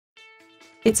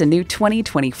It's a new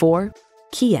 2024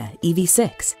 Kia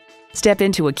EV6. Step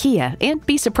into a Kia and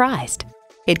be surprised.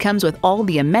 It comes with all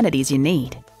the amenities you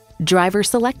need. Driver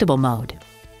selectable mode,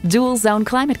 dual zone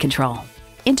climate control,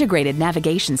 integrated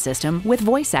navigation system with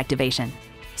voice activation,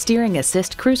 steering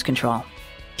assist cruise control,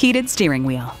 heated steering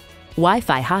wheel,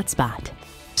 Wi-Fi hotspot,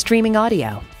 streaming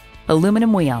audio,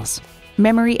 aluminum wheels,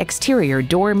 memory exterior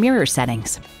door mirror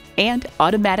settings, and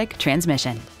automatic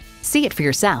transmission. See it for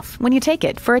yourself when you take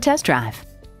it for a test drive.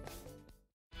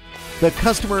 The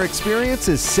customer experience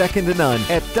is second to none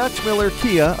at Dutch Miller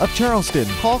Kia of Charleston.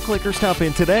 Call, click, or stop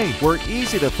in today. We're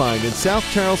easy to find in South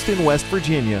Charleston, West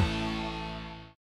Virginia.